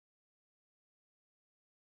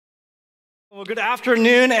Well, good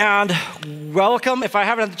afternoon and welcome. If I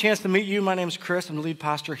haven't had the chance to meet you, my name is Chris. I'm the lead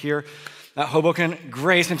pastor here at Hoboken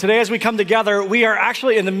Grace. And today as we come together, we are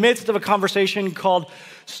actually in the midst of a conversation called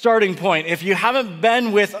Starting Point. If you haven't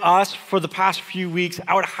been with us for the past few weeks,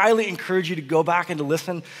 I would highly encourage you to go back and to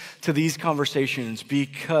listen to these conversations,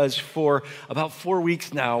 because for about 4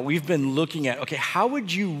 weeks now, we've been looking at, okay, how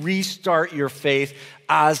would you restart your faith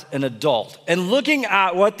as an adult? And looking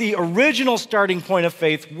at what the original starting point of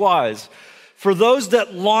faith was for those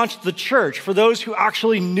that launched the church, for those who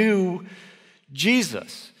actually knew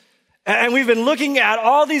Jesus. And we've been looking at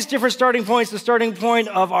all these different starting points, the starting point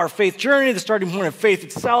of our faith journey, the starting point of faith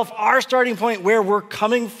itself, our starting point, where we're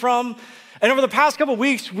coming from. And over the past couple of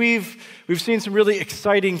weeks, we've seen some really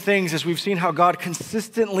exciting things as we've seen how God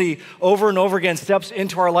consistently over and over again steps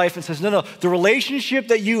into our life and says, no, the relationship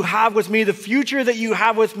that you have with me, the future that you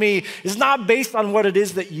have with me is not based on what it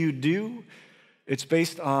is that you do. It's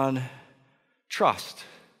based on trust.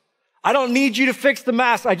 I don't need you to fix the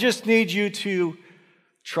mess. I just need you to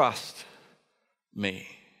trust me.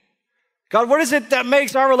 God, what is it that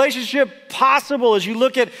makes our relationship possible? As you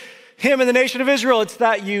look at him and the nation of Israel, it's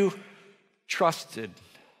that you trusted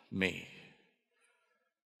me.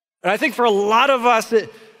 And I think for a lot of us,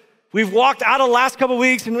 we've walked out of the last couple of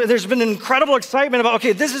weeks and there's been an incredible excitement about,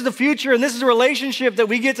 okay, this is the future and this is a relationship that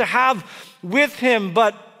we get to have with him.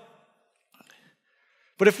 But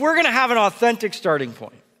if we're going to have an authentic starting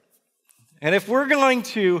point, and if we're going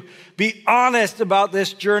to be honest about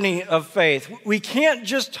this journey of faith, we can't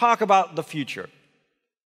just talk about the future.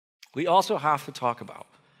 We also have to talk about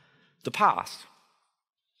the past.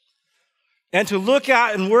 And to look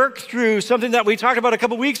at and work through something that we talked about a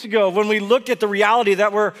couple weeks ago when we looked at the reality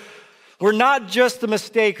that we're not just the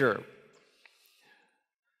mistaker,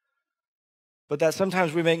 but that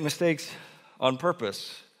sometimes we make mistakes on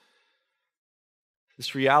purpose.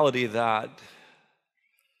 This reality that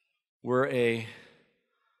we're a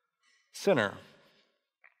sinner.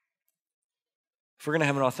 If we're going to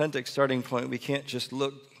have an authentic starting point, we can't just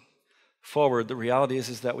look forward. The reality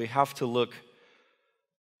is that we have to look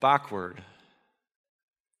backward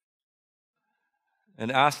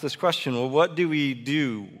and ask this question, well, what do we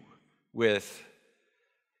do with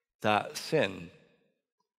that sin?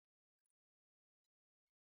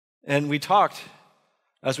 And we talked,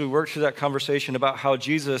 as we worked through that conversation, about how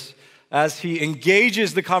Jesus, as he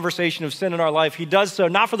engages the conversation of sin in our life, he does so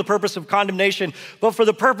not for the purpose of condemnation, but for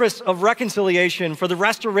the purpose of reconciliation, for the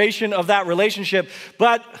restoration of that relationship.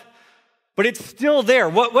 But it's still there.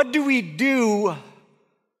 What do we do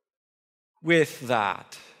with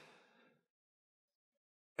that?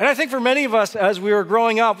 And I think for many of us, as we were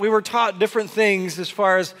growing up, we were taught different things as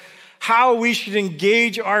far as how we should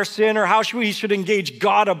engage our sin or how we should engage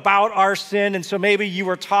God about our sin. And so maybe you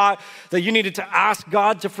were taught that you needed to ask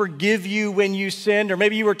God to forgive you when you sinned, or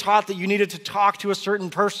maybe you were taught that you needed to talk to a certain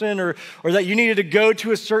person or that you needed to go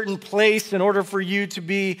to a certain place in order for you to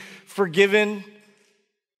be forgiven.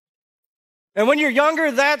 And when you're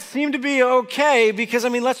younger, that seemed to be okay because,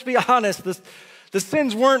 let's be honest, the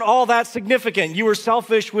sins weren't all that significant. You were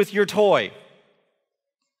selfish with your toy.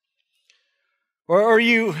 Or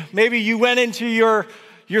maybe you went into your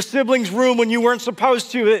sibling's room when you weren't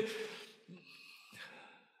supposed to.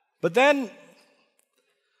 But then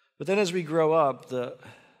as we grow up, the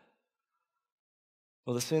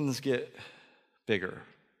sins get bigger.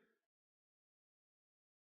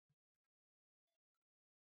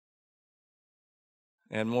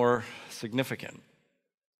 And more significant.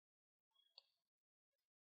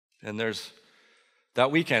 And there's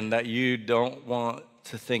that weekend that you don't want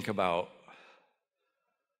to think about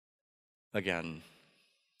again.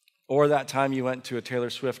 Or that time you went to a Taylor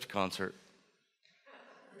Swift concert.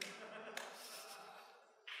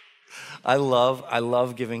 I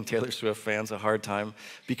love giving Taylor Swift fans a hard time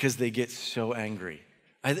because they get so angry.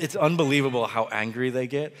 It's unbelievable how angry they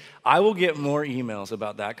get. I will get more emails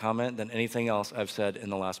about that comment than anything else I've said in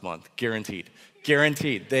the last month. Guaranteed.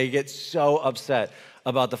 Guaranteed. They get so upset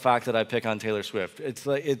about the fact that I pick on Taylor Swift.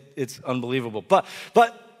 It's unbelievable. But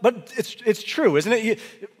it's true, isn't it?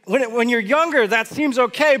 When you're younger, that seems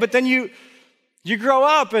okay, but then you grow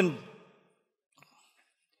up and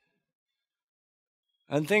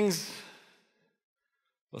things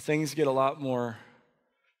get a lot more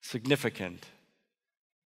significant.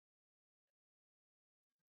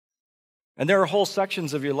 And there are whole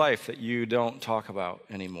sections of your life that you don't talk about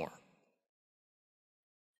anymore.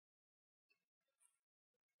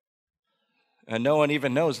 And no one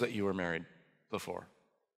even knows that you were married before.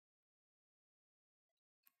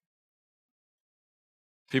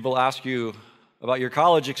 People ask you about your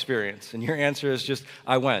college experience, and your answer is just,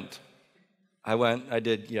 I went, I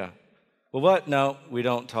did, yeah. Well, what? No, we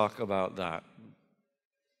don't talk about that.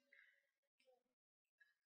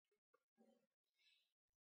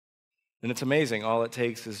 And it's amazing. All it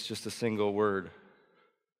takes is just a single word,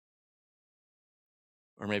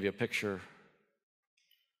 or maybe a picture,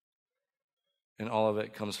 and all of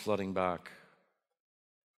it comes flooding back.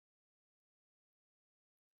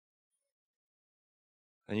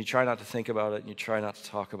 And you try not to think about it, and you try not to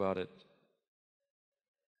talk about it.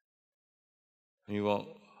 And you won't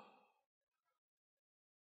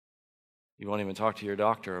even talk to your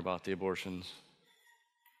doctor about the abortions.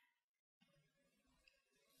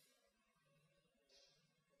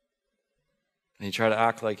 And you try to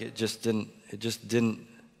act like it just didn't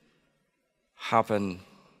happen.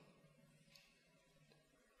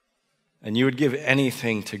 And you would give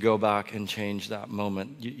anything to go back and change that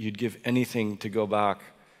moment. You'd give anything to go back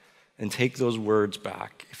and take those words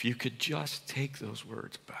back. If you could just take those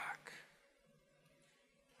words back.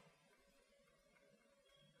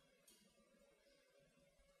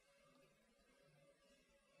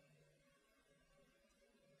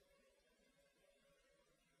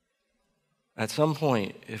 At some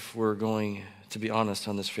point, if we're going to be honest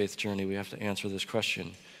on this faith journey, we have to answer this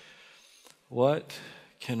question. What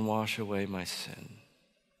can wash away my sin?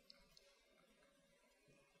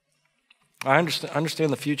 I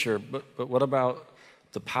understand the future, but what about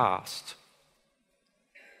the past?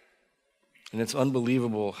 And it's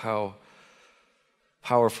unbelievable how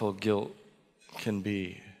powerful guilt can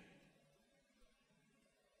be,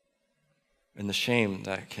 and the shame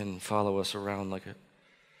that can follow us around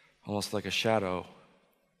almost like a shadow.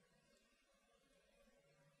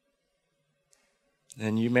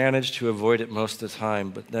 And you manage to avoid it most of the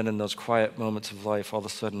time, but then in those quiet moments of life, all of a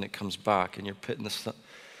sudden it comes back, and the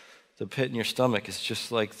pit in your stomach is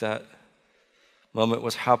just like that moment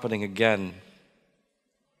was happening again.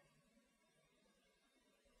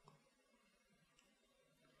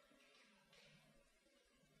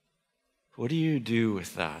 What do you do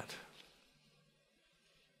with that?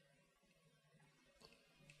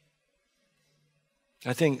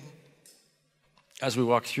 I think as we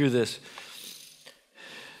walk through this,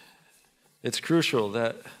 it's crucial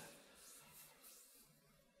that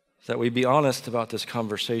we be honest about this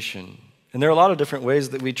conversation. And there are a lot of different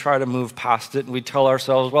ways that we try to move past it, and we tell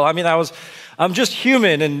ourselves, well, I'm just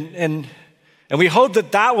human, and we hope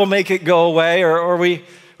that will make it go away, or we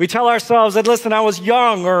tell ourselves that, listen, I was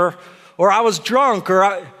young, or I was drunk, or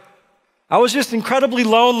I was just incredibly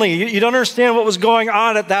lonely. You don't understand what was going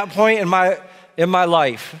on at that point in my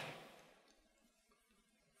life.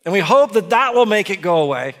 And we hope that will make it go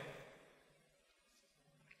away.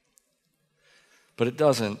 But it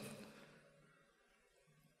doesn't.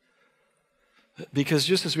 Because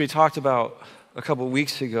just as we talked about a couple of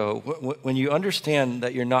weeks ago, when you understand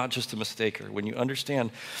that you're not just a mistaker, when you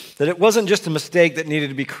understand that it wasn't just a mistake that needed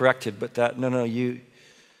to be corrected, but that,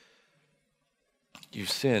 you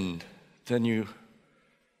sinned, then you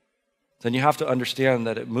have to understand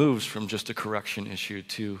that it moves from just a correction issue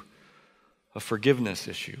to a forgiveness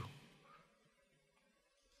issue.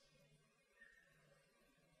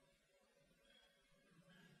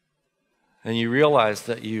 And you realize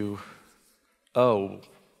that you owe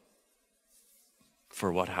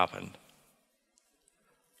for what happened.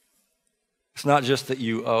 It's not just that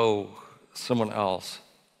you owe someone else.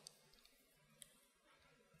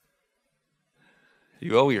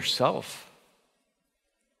 You owe yourself.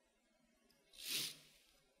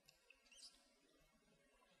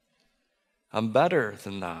 I'm better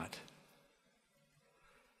than that.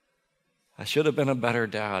 I should have been a better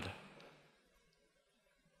dad.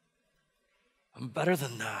 I'm better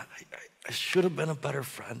than that. I should have been a better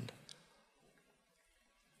friend.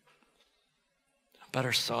 A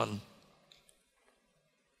better son.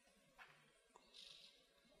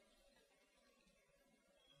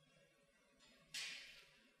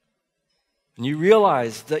 And you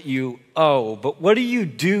realize that you owe, but what do you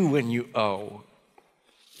do when you owe?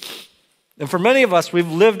 And for many of us,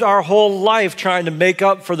 we've lived our whole life trying to make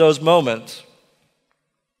up for those moments.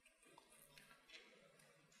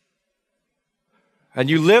 And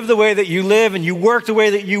you live the way that you live, and you work the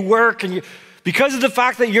way that you work, and because of the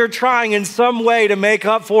fact that you're trying in some way to make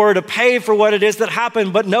up for, to pay for what it is that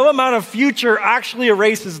happened, but no amount of future actually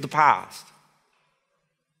erases the past.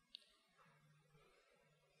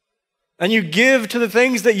 And you give to the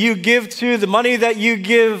things that you give to, the money that you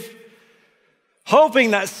give,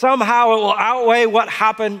 hoping that somehow it will outweigh what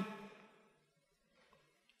happened.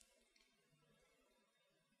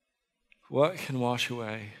 What can wash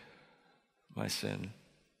away my sin?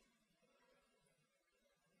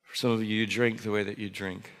 For some of you, you drink the way that you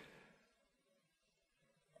drink.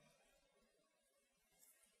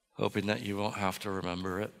 hoping that you won't have to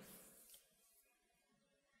remember it.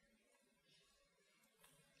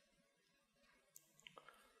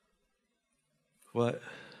 What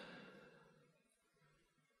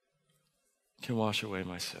can wash away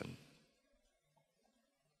my sin?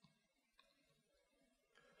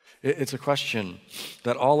 It's a question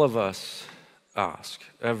that all of us ask,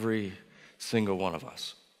 every single one of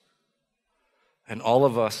us. And all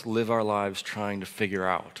of us live our lives trying to figure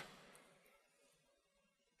out.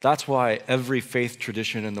 That's why every faith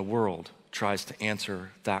tradition in the world tries to answer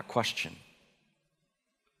that question.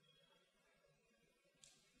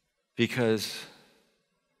 Because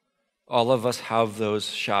all of us have those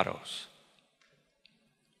shadows.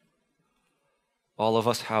 All of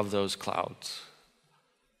us have those clouds.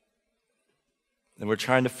 And we're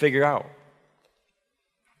trying to figure out,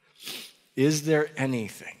 is there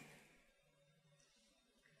anything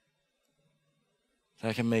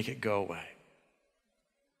that can make it go away?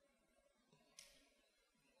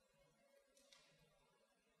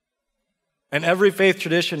 And every faith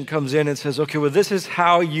tradition comes in and says, okay, well, this is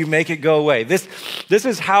how you make it go away. This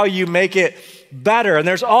is how you make it better. And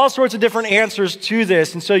there's all sorts of different answers to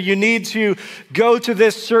this. And so you need to go to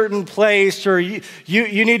this certain place, or you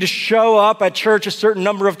need to show up at church a certain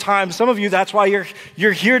number of times. Some of you, that's why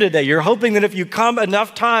you're here today. You're hoping that if you come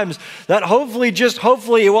enough times, that hopefully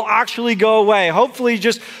it will actually go away. Hopefully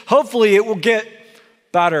it will get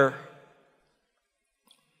better.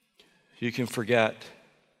 You can forget.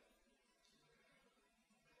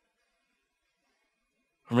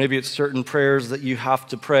 Or maybe it's certain prayers that you have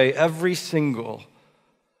to pray. Every single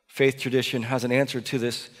faith tradition has an answer to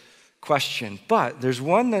this question. But there's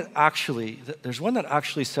one that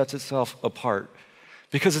actually sets itself apart,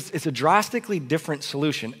 because it's a drastically different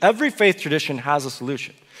solution. Every faith tradition has a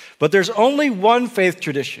solution, but there's only one faith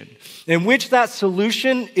tradition in which that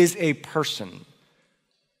solution is a person.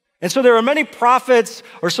 And so there are many prophets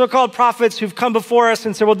or so-called prophets who've come before us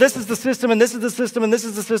and said, well, this is the system, and this is the system, and this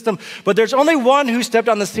is the system. But there's only one who stepped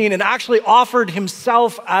on the scene and actually offered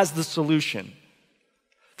himself as the solution.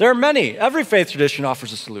 There are many. Every faith tradition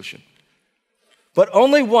offers a solution. But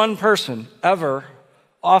only one person ever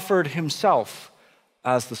offered himself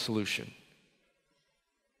as the solution.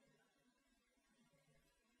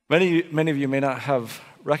 Many of you may not have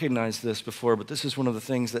recognized this before, but this is one of the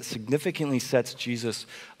things that significantly sets Jesus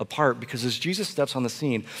apart, because as Jesus steps on the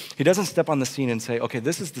scene, he doesn't step on the scene and say, okay,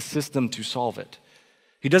 this is the system to solve it.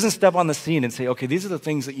 He doesn't step on the scene and say, okay, these are the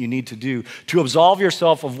things that you need to do to absolve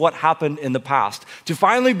yourself of what happened in the past, to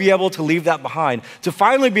finally be able to leave that behind, to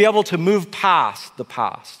finally be able to move past the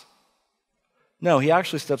past. No, he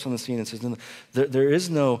actually steps on the scene and says, no, there is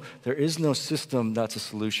no system that's a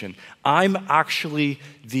solution. I'm actually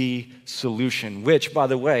the solution, which, by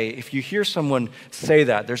the way, if you hear someone say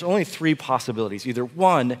that, there's only three possibilities. Either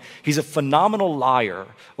one, he's a phenomenal liar,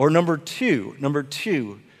 or number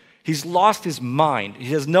two, he's lost his mind.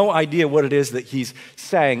 He has no idea what it is that he's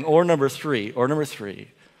saying, or number three,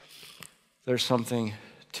 there's something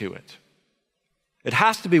to it. It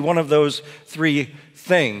has to be one of those three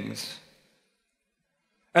things.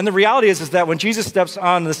 And the reality is that when Jesus steps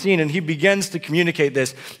on the scene and he begins to communicate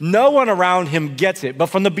this, no one around him gets it. But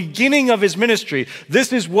from the beginning of his ministry,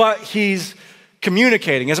 this is what he's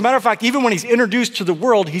communicating. As a matter of fact, even when he's introduced to the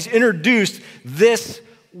world, he's introduced this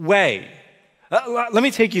way. Let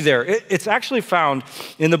me take you there. It's actually found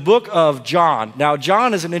in the book of John. Now,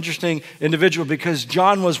 John is an interesting individual because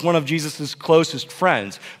John was one of Jesus' closest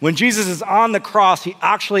friends. When Jesus is on the cross, he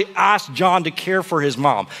actually asked John to care for his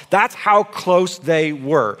mom. That's how close they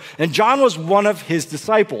were. And John was one of his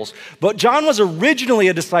disciples. But John was originally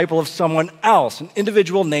a disciple of someone else, an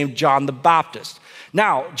individual named John the Baptist.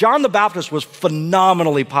 Now, John the Baptist was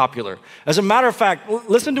phenomenally popular. As a matter of fact,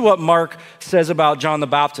 listen to what Mark says about John the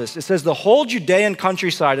Baptist. It says, the whole Judean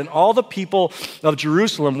countryside and all the people of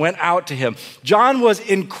Jerusalem went out to him. John was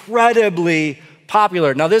incredibly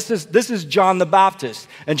popular. Now, this is John the Baptist,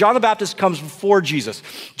 and John the Baptist comes before Jesus.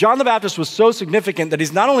 John the Baptist was so significant that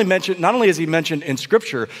he's not only is he mentioned in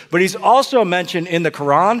Scripture, but he's also mentioned in the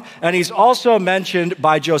Quran, and he's also mentioned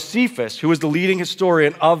by Josephus, who was the leading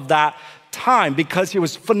historian of that time, because it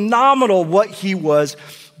was phenomenal what he was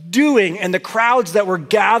doing and the crowds that were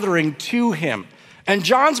gathering to him. And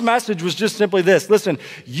John's message was just simply this: listen,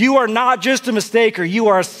 you are not just a mistaker, you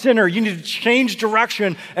are a sinner. You need to change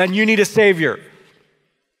direction and you need a savior.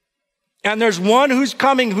 And there's one who's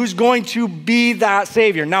coming who's going to be that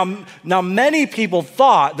savior. Now many people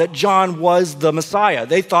thought that John was the Messiah.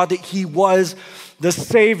 They thought that he was the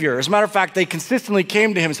Savior. As a matter of fact, they consistently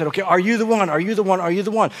came to him and said, okay, are you the one? Are you the one? Are you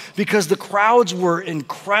the one? Because the crowds were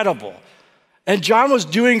incredible. And John was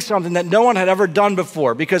doing something that no one had ever done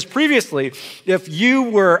before, because previously, if you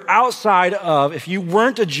weren't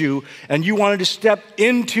a Jew and you wanted to step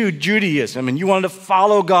into Judaism and you wanted to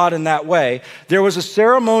follow God in that way, there was a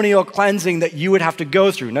ceremonial cleansing that you would have to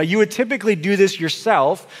go through. Now, you would typically do this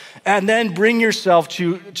yourself and then bring yourself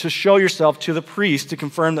to show yourself to the priest to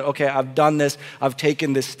confirm that, okay, I've done this, I've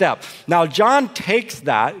taken this step. Now, John takes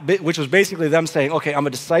that, which was basically them saying, okay, I'm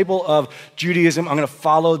a disciple of Judaism, I'm going to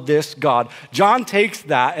follow this God. John takes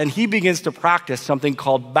that and he begins to practice something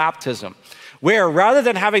called baptism, where rather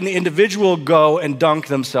than having the individual go and dunk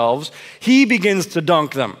themselves, he begins to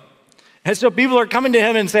dunk them. And so people are coming to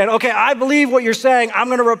him and saying, okay, I believe what you're saying. I'm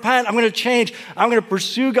going to repent. I'm going to change. I'm going to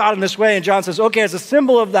pursue God in this way. And John says, okay, as a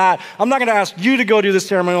symbol of that, I'm not going to ask you to go do the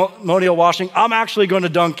ceremonial washing. I'm actually going to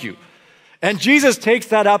dunk you. And Jesus takes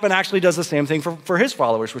that up and actually does the same thing for his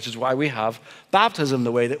followers, which is why we have baptism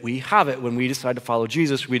the way that we have it. When we decide to follow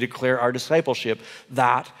Jesus, we declare our discipleship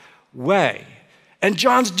that way. And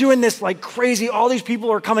John's doing this like crazy. All these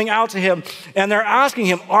people are coming out to him and they're asking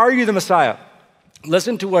him, are you the Messiah?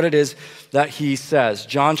 Listen to what it is that he says.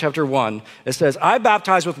 John chapter 1, it says, I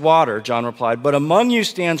baptize with water, John replied, but among you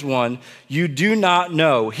stands one you do not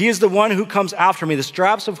know. He is the one who comes after me, the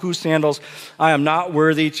straps of whose sandals I am not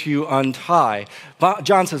worthy to untie. But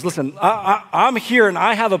John says, listen, I'm here and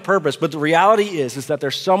I have a purpose, but the reality is that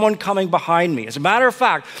there's someone coming behind me. As a matter of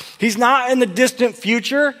fact, he's not in the distant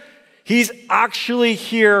future. He's actually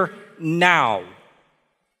here now.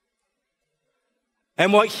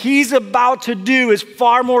 And what he's about to do is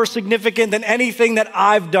far more significant than anything that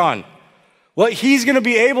I've done. What he's going to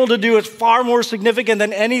be able to do is far more significant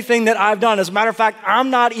than anything that I've done. As a matter of fact, I'm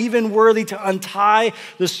not even worthy to untie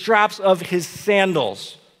the straps of his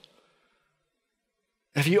sandals.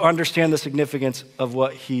 If you understand the significance of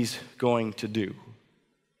what he's going to do.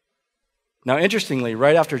 Now, interestingly,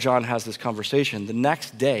 right after John has this conversation, the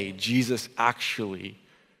next day, Jesus actually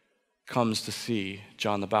comes to see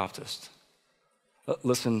John the Baptist.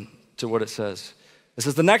 Listen to what it says. It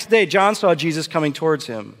says, the next day, John saw Jesus coming towards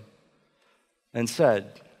him and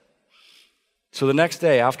said, so the next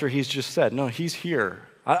day after he's just said, no, he's here.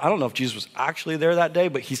 I don't know if Jesus was actually there that day,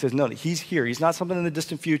 but he says, no, he's here. He's not something in the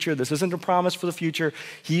distant future. This isn't a promise for the future.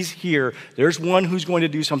 He's here. There's one who's going to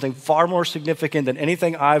do something far more significant than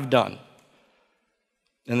anything I've done.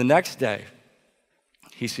 And the next day,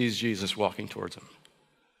 he sees Jesus walking towards him.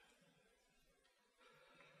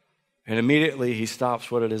 And immediately he stops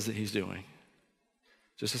what it is that he's doing.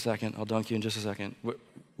 Just a second, I'll dunk you in just a second.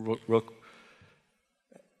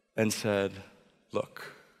 And said, look.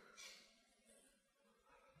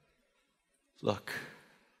 Look.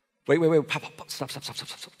 Wait. Stop.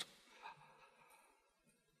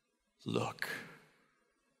 Look.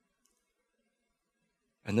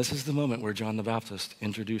 And this is the moment where John the Baptist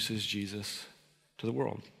introduces Jesus to the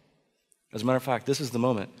world. As a matter of fact, this is the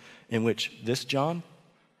moment in which this John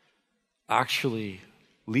actually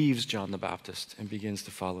leaves John the Baptist and begins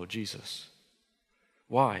to follow Jesus.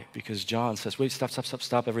 Why? Because John says, wait,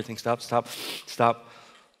 stop everything, stop,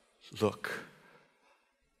 look.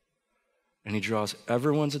 And he draws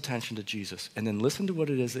everyone's attention to Jesus. And then listen to what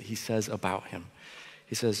it is that he says about him.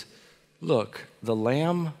 He says, look, the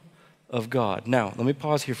Lamb of God. Now, let me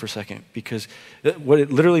pause here for a second, because what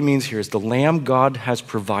it literally means here is the Lamb God has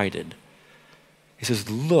provided. He says,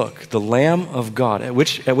 look, the Lamb of God, at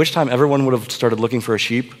which time everyone would have started looking for a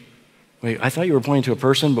sheep. Wait, I thought you were pointing to a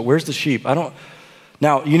person, but where's the sheep?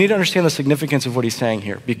 Now, you need to understand the significance of what he's saying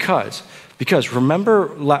here, because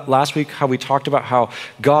remember last week how we talked about how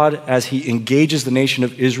God, as he engages the nation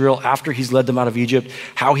of Israel after he's led them out of Egypt,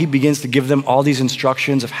 how he begins to give them all these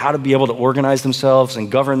instructions of how to be able to organize themselves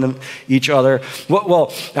and govern each other.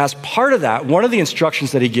 Well, as part of that, one of the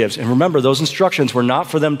instructions that he gives, and remember, those instructions were not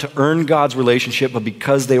for them to earn God's relationship, but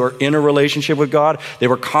because they were in a relationship with God, they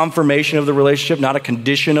were confirmation of the relationship, not a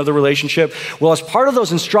condition of the relationship. Well, as part of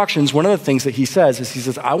those instructions, one of the things that he says is, he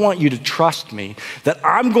says, I want you to trust me that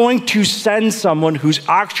I'm going to send someone who's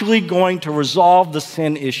actually going to resolve the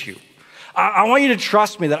sin issue. I want you to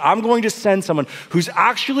trust me that I'm going to send someone who's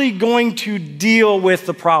actually going to deal with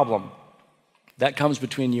the problem that comes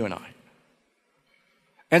between you and I.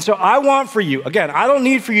 And so I want for you, again, I don't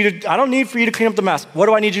need for you to clean up the mess. What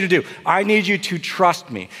do I need you to do? I need you to trust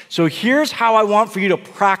me. So here's how I want for you to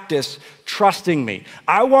practice trusting me.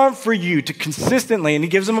 I want for you to consistently, and he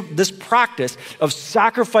gives them this practice of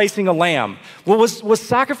sacrificing a lamb. Well, was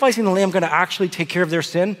sacrificing the lamb going to actually take care of their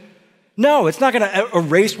sin? No, it's not going to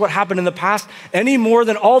erase what happened in the past any more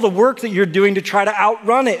than all the work that you're doing to try to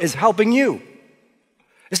outrun it is helping you.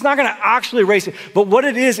 It's not going to actually erase it. But what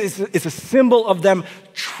it is it's a symbol of them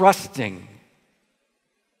trusting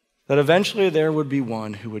that eventually there would be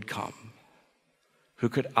one who would come, who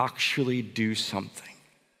could actually do something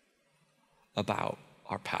about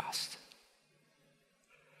our past.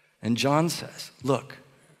 And John says, look,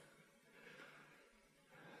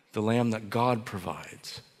 the lamb that God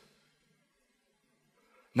provides,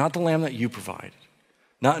 not the lamb that you provide,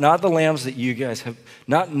 not the lambs that you guys have,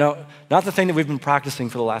 not the thing that we've been practicing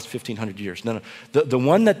for the last 1,500 years. No. The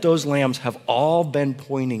one that those lambs have all been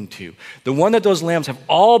pointing to, the one that those lambs have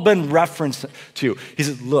all been referenced to. He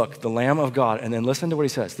says, look, the Lamb of God. And then listen to what he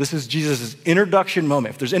says. This is Jesus' introduction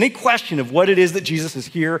moment. If there's any question of what it is that Jesus is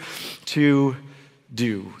here to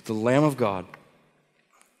do, the Lamb of God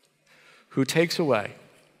who takes away.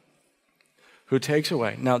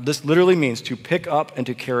 Now, this literally means to pick up and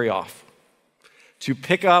to carry off. To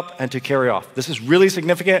pick up and to carry off. This is really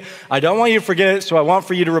significant. I don't want you to forget it, so I want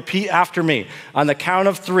for you to repeat after me on the count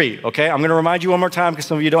of 3, okay? I'm gonna remind you one more time because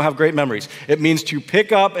some of you don't have great memories. It means to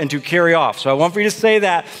pick up and to carry off. So I want for you to say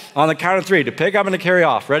that on the count of 3, to pick up and to carry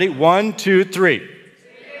off. Ready? 1, 2, 3. Pick up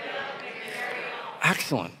and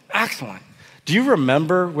carry off. Excellent. Do you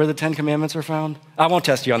remember where the 10 Commandments are found? I won't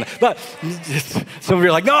test you on that. But some of you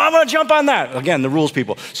are like, no, I'm going to jump on that. Again, the rules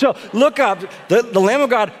people. So look up the Lamb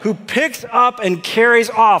of God who picks up and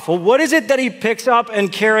carries off. Well, what is it that he picks up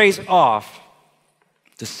and carries off?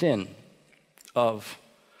 The sin of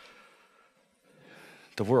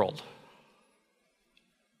the world.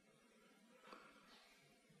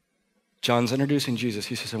 John's introducing Jesus.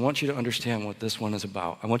 He says, I want you to understand what this one is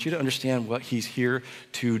about. I want you to understand what he's here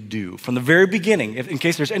to do. From the very beginning, in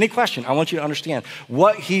case there's any question, I want you to understand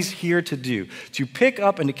what he's here to do. To pick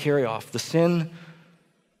up and to carry off the sin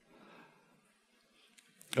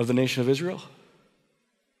of the nation of Israel?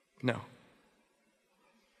 No.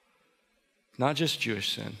 Not just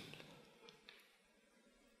Jewish sin.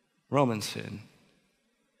 Roman sin.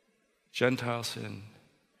 Gentile sin.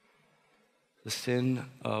 The sin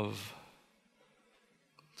of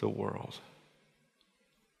the world.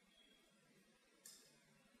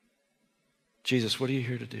 Jesus, what are you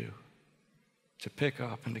here to do? To pick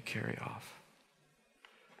up and to carry off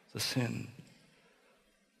the sin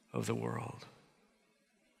of the world.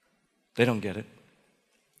 They don't get it.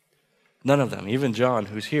 None of them. Even John,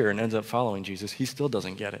 who's here and ends up following Jesus, he still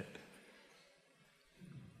doesn't get it.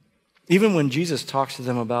 Even when Jesus talks to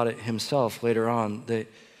them about it himself later on,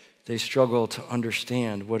 they struggle to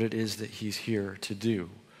understand what it is that he's here to do.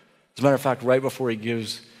 As a matter of fact, right before he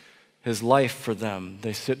gives his life for them,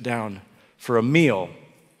 they sit down for a meal.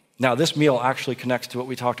 Now, this meal actually connects to what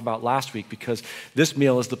we talked about last week because this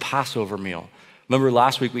meal is the Passover meal. Remember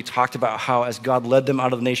last week we talked about how as God led them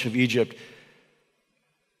out of the nation of Egypt,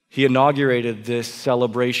 he inaugurated this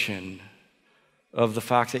celebration of the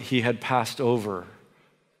fact that he had passed over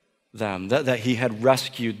them, that he had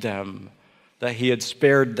rescued them, that he had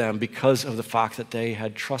spared them because of the fact that they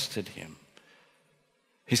had trusted him.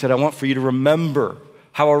 He said, I want for you to remember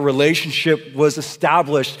how our relationship was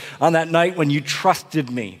established on that night when you trusted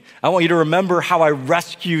me. I want you to remember how I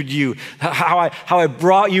rescued you, how I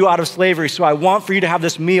brought you out of slavery. So I want for you to have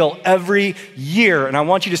this meal every year, and I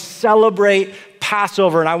want you to celebrate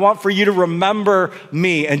Passover, and I want for you to remember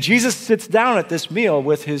me. And Jesus sits down at this meal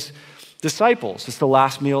with his disciples. It's the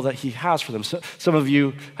last meal that he has for them. So, some of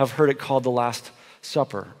you have heard it called the Last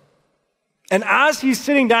Supper. And as he's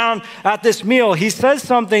sitting down at this meal, he says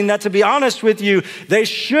something that, to be honest with you, they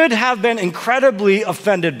should have been incredibly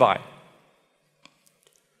offended by.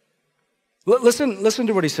 Listen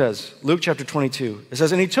to what he says. Luke chapter 22. It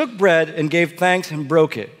says, and he took bread and gave thanks and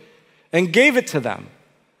broke it and gave it to them.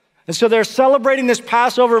 And so they're celebrating this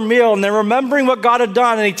Passover meal and they're remembering what God had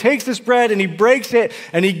done. And he takes this bread and he breaks it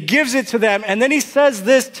and he gives it to them. And then he says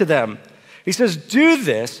this to them. He says, do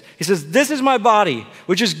this. He says, this is my body,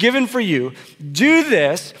 which is given for you. Do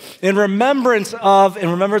this in remembrance of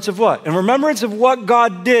what? In remembrance of what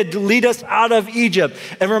God did to lead us out of Egypt.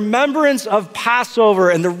 In remembrance of Passover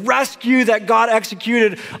and the rescue that God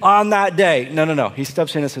executed on that day. No. He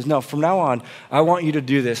steps in and says, no, from now on, I want you to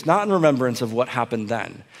do this, not in remembrance of what happened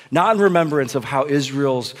then. Not in remembrance of how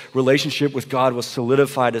Israel's relationship with God was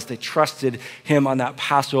solidified as they trusted him on that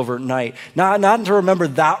Passover night. Not to remember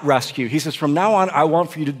that rescue. He says, from now on, I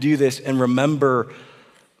want for you to do this and remember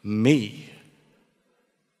me.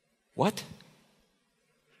 What?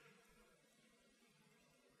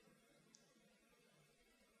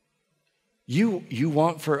 You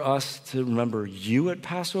want for us to remember you at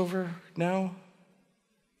Passover now?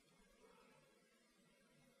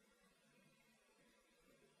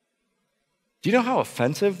 Do you know how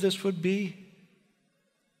offensive this would be?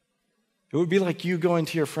 It would be like you going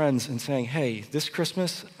to your friends and saying, hey, this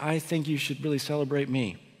Christmas, I think you should really celebrate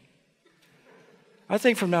me. I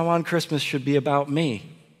think from now on, Christmas should be about me.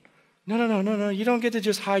 No. You don't get to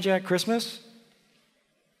just hijack Christmas.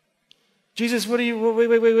 Jesus,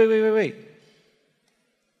 wait.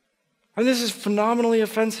 And this is phenomenally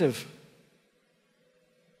offensive.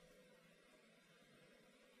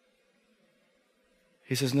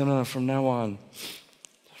 He says, no, from now on,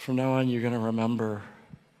 you're going to remember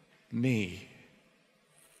me.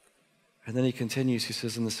 And then he continues, he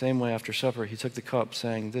says, in the same way after supper, he took the cup,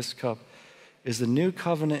 saying, this cup is the new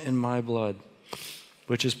covenant in my blood,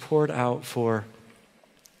 which is poured out for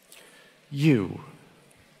you.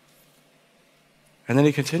 And then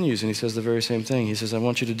he continues and he says the very same thing. He says, I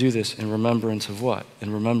want you to do this in remembrance of what?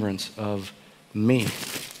 In remembrance of me.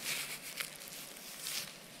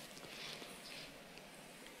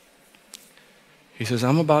 He says,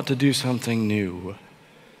 I'm about to do something new.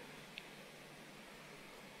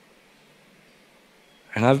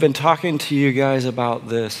 And I've been talking to you guys about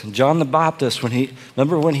this. And John the Baptist,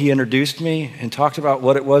 remember when he introduced me and talked about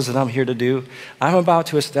what it was that I'm here to do? I'm about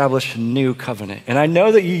to establish a new covenant. And I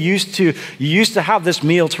know that you used to have this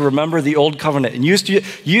meal to remember the old covenant. And you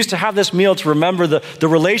used to have this meal to remember the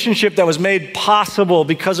relationship that was made possible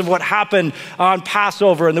because of what happened on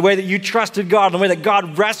Passover and the way that you trusted God and the way that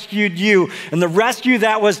God rescued you and the rescue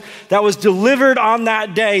that was delivered on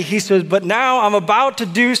that day. He says, but now I'm about to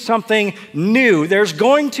do something new. There's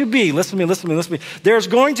going to be, listen to me. There's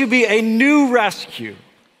going to be a new rescue.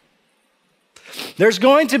 There's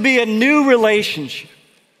going to be a new relationship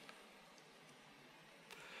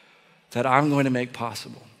that I'm going to make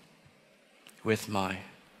possible with my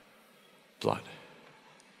blood.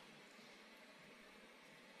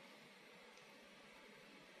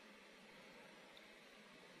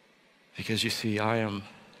 Because you see, I am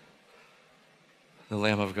the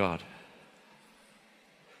Lamb of God,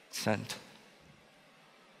 sent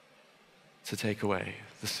to take away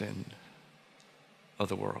the sin of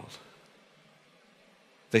the world.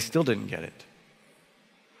 They still didn't get it.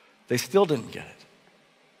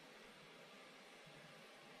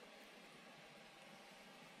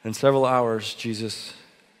 In several hours, Jesus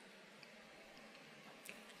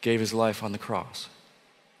gave his life on the cross.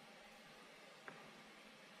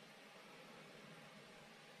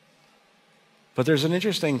 But there's an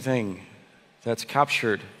interesting thing that's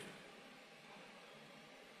captured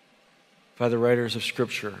by the writers of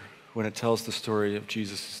Scripture when it tells the story of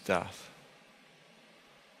Jesus' death.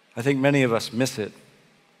 I think many of us miss it.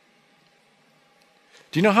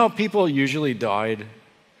 Do you know how people usually died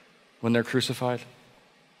when they're crucified?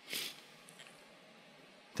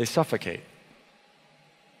 They suffocate.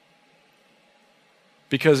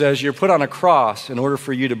 Because as you're put on a cross, in order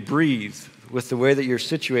for you to breathe, with the way that you're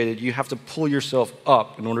situated, you have to pull yourself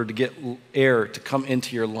up in order to get air to come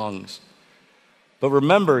into your lungs. But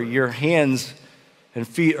remember, your hands and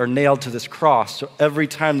feet are nailed to this cross, so every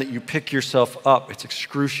time that you pick yourself up, it's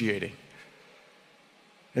excruciating.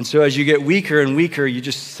 And so as you get weaker and weaker, you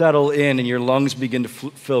just settle in and your lungs begin to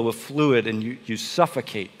fill with fluid and you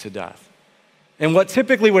suffocate to death. And what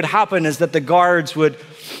typically would happen is that the guards would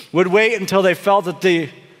wait until they felt that the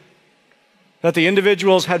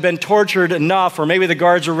individuals had been tortured enough, or maybe the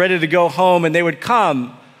guards were ready to go home, and they would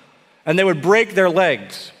come and they would break their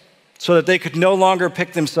legs so that they could no longer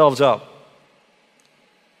pick themselves up,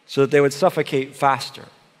 so that they would suffocate faster.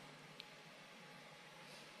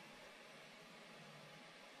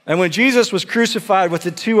 And when Jesus was crucified with the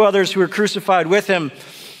two others who were crucified with him,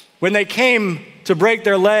 when they came to break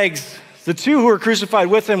their legs, the two who were crucified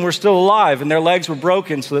with him were still alive, and their legs were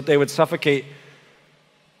broken so that they would suffocate.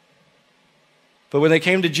 But when they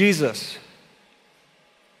came to Jesus,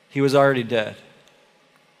 he was already dead.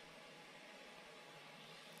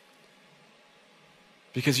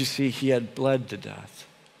 Because you see, he had bled to death.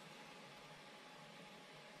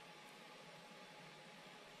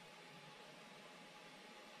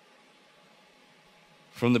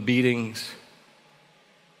 From the beatings,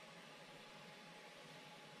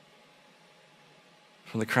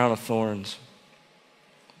 from the crown of thorns,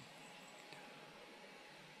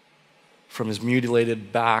 from his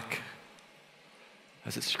mutilated back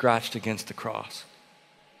as it scratched against the cross.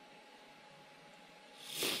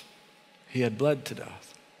 He had bled to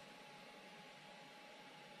death.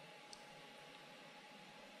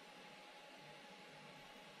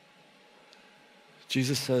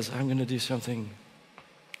 Jesus says, I'm going to do something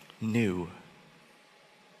new.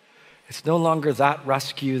 It's no longer that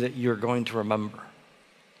rescue that you're going to remember.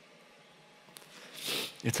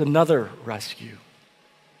 It's another rescue.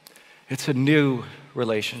 It's a new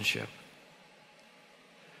relationship.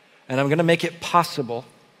 And I'm going to make it possible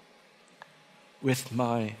with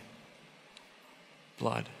my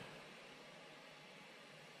blood.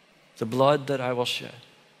 the blood that I will shed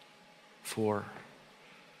for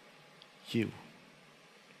you.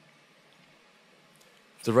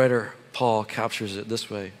 The writer Paul captures it this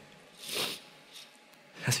way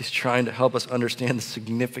as he's trying to help us understand the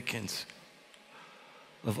significance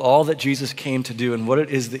of all that Jesus came to do and what it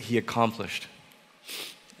is that he accomplished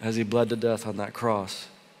as he bled to death on that cross.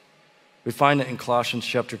 We find it in Colossians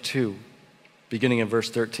chapter 2, beginning in verse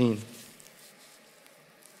 13.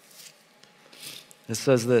 It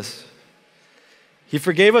says this: He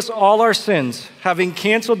forgave us all our sins, having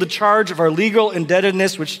canceled the charge of our legal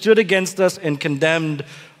indebtedness which stood against us and condemned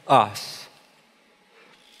us.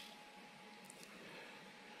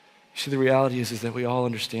 See, the reality is that we all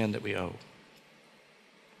understand that we owe.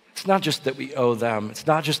 It's not just that we owe them. It's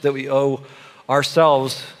not just that we owe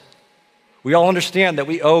ourselves. We all understand that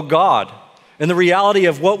we owe God and the reality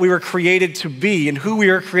of what we were created to be and who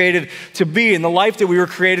we were created to be and the life that we were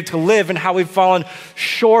created to live and how we've fallen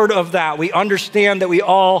short of that. We understand that we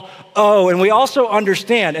all owe, and we also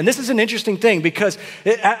understand, and this is an interesting thing because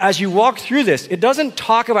as you walk through this, it doesn't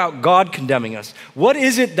talk about God condemning us. What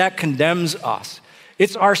is it that condemns us?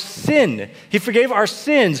 It's our sin. He forgave our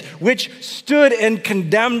sins, which stood and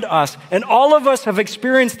condemned us. And all of us have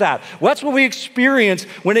experienced that. Well, that's what we experience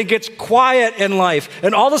when it gets quiet in life.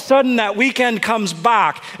 And all of a sudden that weekend comes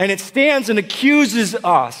back and it stands and accuses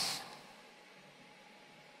us.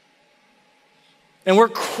 And we're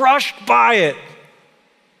crushed by it.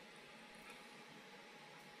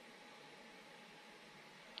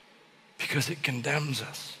 Because it condemns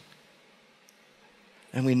us.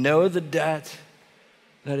 And we know the debt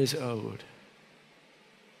that is owed.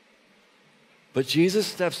 But Jesus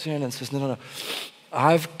steps in and says, no.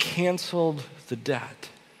 I've canceled the debt.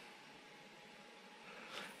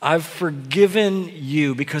 I've forgiven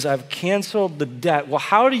you because I've canceled the debt. Well,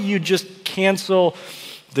 how do you just cancel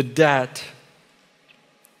the debt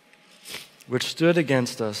which stood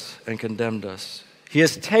against us and condemned us? He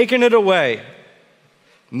has taken it away,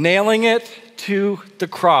 nailing it to the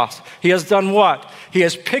cross. He has done what? He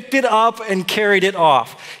has picked it up and carried it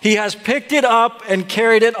off. He has picked it up and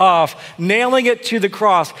carried it off, nailing it to the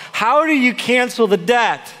cross. How do you cancel the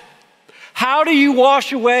debt? How do you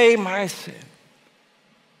wash away my sin?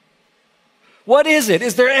 What is it?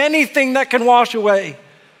 Is there anything that can wash away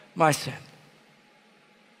my sin?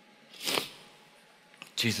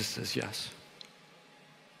 Jesus says yes.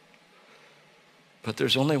 But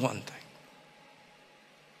there's only one thing.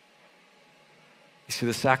 You see,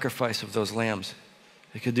 the sacrifice of those lambs,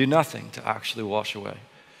 it could do nothing to actually wash away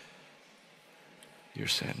your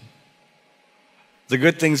sin. The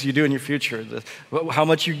good things you do in your future, how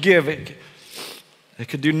much you give, it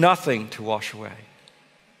could do nothing to wash away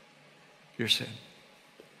your sin.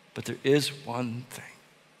 But there is one thing.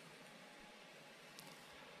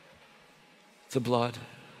 The blood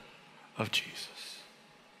of Jesus.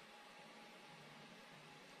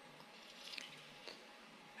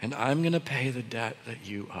 And I'm going to pay the debt that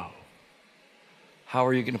you owe. How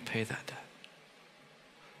are you going to pay that debt?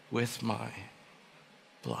 With my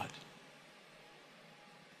blood.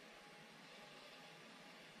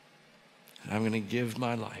 And I'm going to give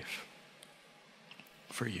my life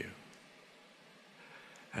for you.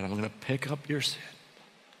 And I'm going to pick up your sin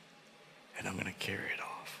and I'm going to carry it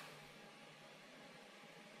off.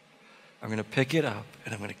 I'm going to pick it up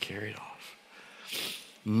and I'm going to carry it off.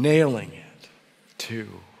 Nailing it to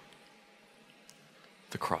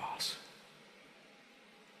the cross.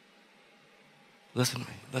 Listen to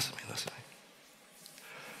me.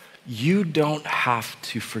 You don't have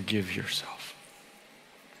to forgive yourself.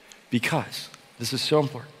 Because, this is so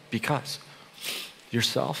important, because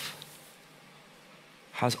yourself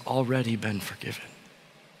has already been forgiven.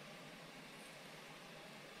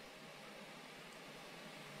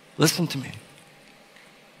 Listen to me.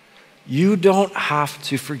 You don't have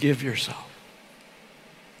to forgive yourself.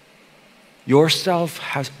 Yourself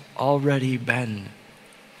has already been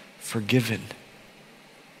forgiven.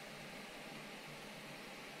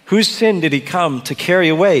 Whose sin did he come to carry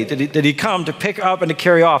away? Did he come to pick up and to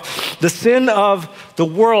carry off? The sin of the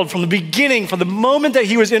world from the beginning, from the moment that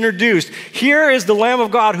he was introduced. Here is the Lamb of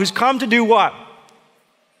God who's come to do what?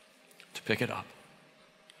 To pick it up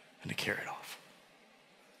and to carry it off.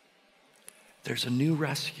 There's a new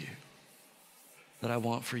rescue that I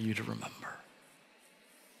want for you to remember.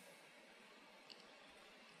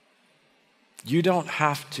 You don't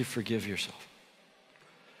have to forgive yourself.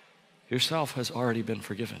 Yourself has already been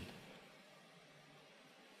forgiven.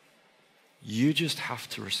 You just have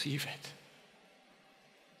to receive it.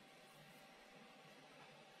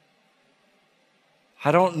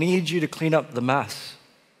 I don't need you to clean up the mess.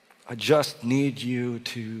 I just need you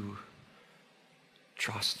to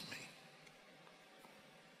trust me.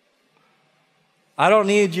 I don't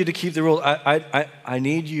need you to keep the rules. I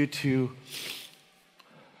need you to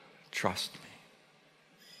trust me.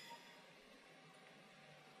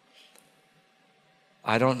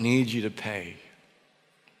 I don't need you to pay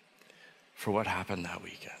for what happened that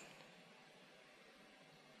weekend.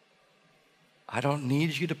 I don't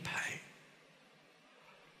need you to pay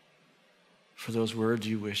for those words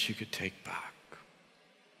you wish you could take back.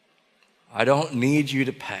 I don't need you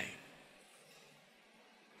to pay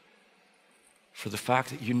for the fact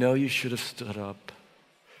that you know you should have stood up,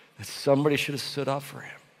 that somebody should have stood up for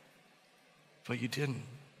him, but you didn't.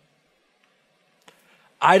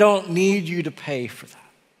 I don't need you to pay for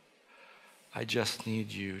that. I just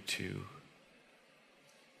need you to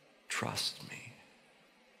trust me.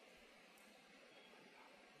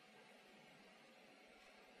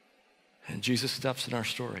 And Jesus steps in our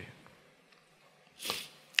story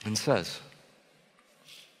and says,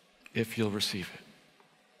 if you'll receive it,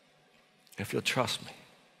 if you'll trust me,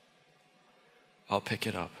 I'll pick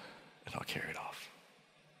it up and I'll carry it off.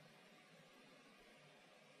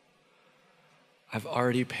 I've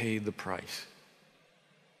already paid the price.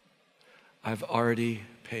 I've already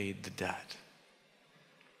paid the debt.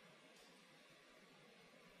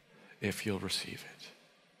 If you'll receive it.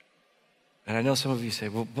 And I know some of you say,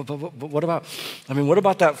 well, but what about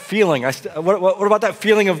that feeling? What about that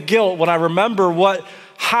feeling of guilt when I remember what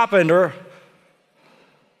happened or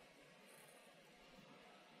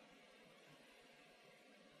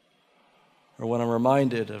when I'm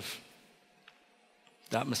reminded of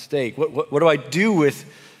that mistake? What do I do with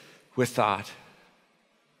that?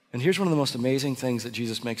 And here's one of the most amazing things that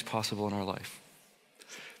Jesus makes possible in our life.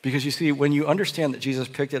 Because you see, when you understand that Jesus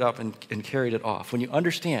picked it up and carried it off, when you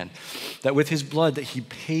understand that with his blood that he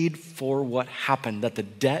paid for what happened, that the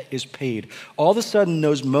debt is paid, all of a sudden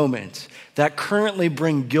those moments that currently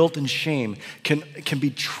bring guilt and shame can be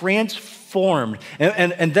transformed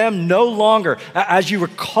and them no longer, as you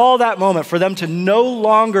recall that moment, for them to no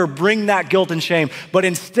longer bring that guilt and shame, but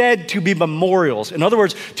instead to be memorials. In other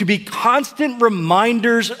words, to be constant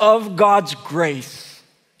reminders of God's grace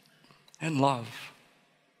and love.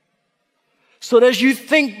 So that as you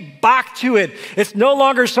think back to it, it's no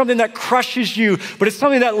longer something that crushes you, but it's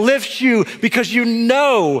something that lifts you because you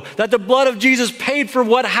know that the blood of Jesus paid for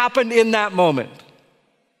what happened in that moment.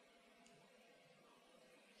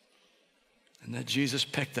 And that Jesus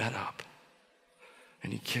picked that up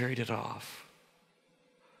and he carried it off.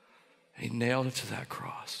 He nailed it to that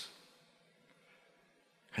cross.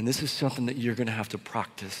 And this is something that you're going to have to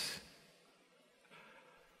practice.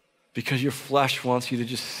 Because your flesh wants you to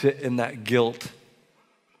just sit in that guilt.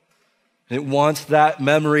 It wants that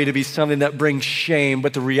memory to be something that brings shame.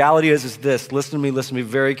 But the reality is this. Listen to me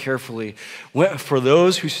very carefully. For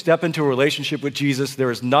those who step into a relationship with Jesus,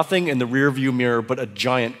 there is nothing in the rearview mirror but a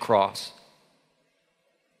giant cross.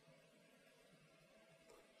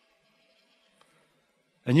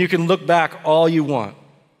 And you can look back all you want.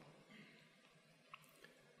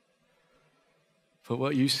 But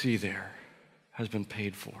what you see there has been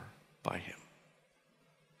paid for by him.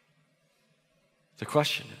 The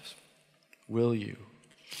question is, will you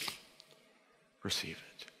receive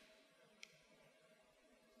it?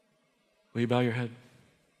 Will you bow your head?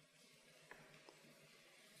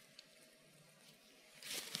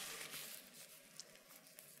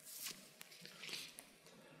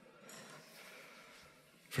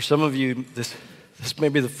 For some of you, this may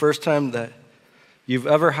be the first time that you've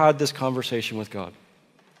ever had this conversation with God.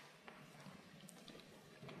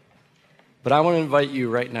 But I want to invite you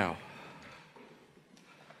right now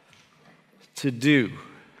to do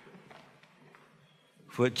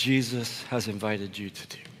what Jesus has invited you to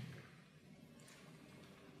do.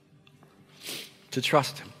 To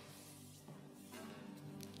trust him.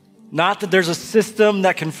 Not that there's a system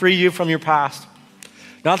that can free you from your past.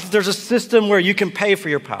 Not that there's a system where you can pay for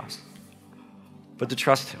your past. But to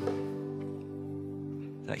trust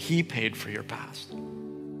him. That he paid for your past.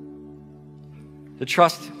 To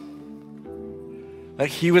trust him. That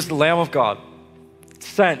he was the Lamb of God,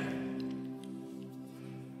 sent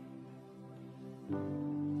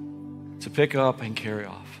to pick up and carry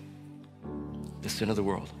off the sin of the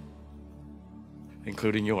world,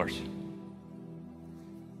 including yours.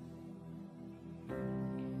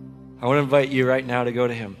 I want to invite you right now to go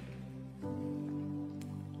to him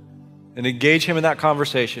and engage him in that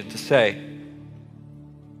conversation to say,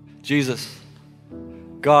 Jesus,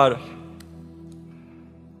 God,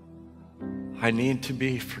 I need to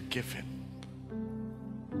be forgiven.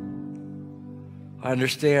 I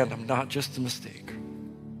understand I'm not just a mistake.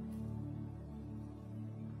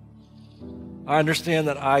 I understand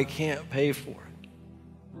that I can't pay for it.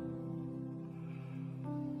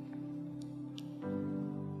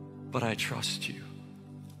 but I trust you.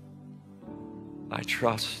 I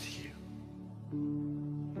trust you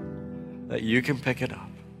that you can pick it up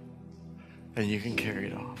and you can carry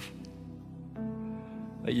it off.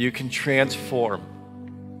 That you can transform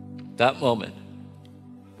that moment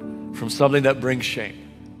from something that brings shame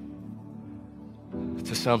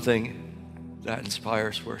to something that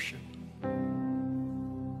inspires worship.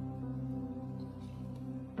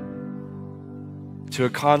 To a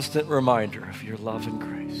constant reminder of your love and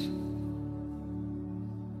grace.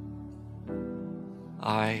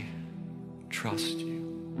 I trust you.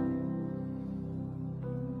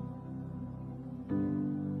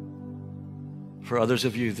 For others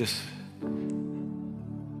of you, this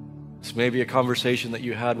may be a conversation that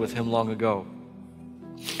you had with him long ago.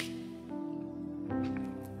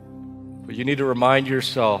 But you need to remind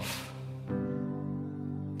yourself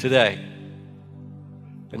today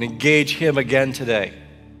and engage him again today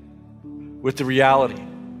with the reality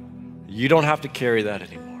you don't have to carry that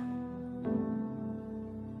anymore.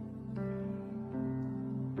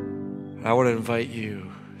 I want to invite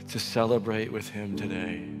you to celebrate with him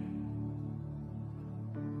today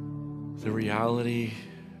the reality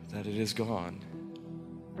that it is gone,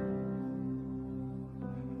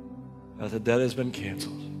 that the debt has been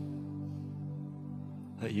canceled,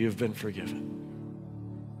 that you've been forgiven,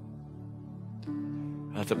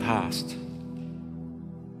 that the past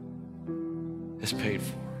is paid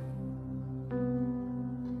for.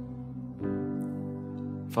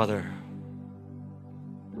 Father,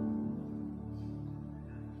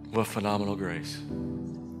 what phenomenal grace.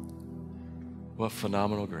 What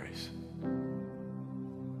phenomenal grace.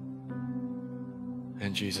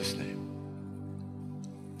 In Jesus' name,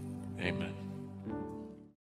 amen.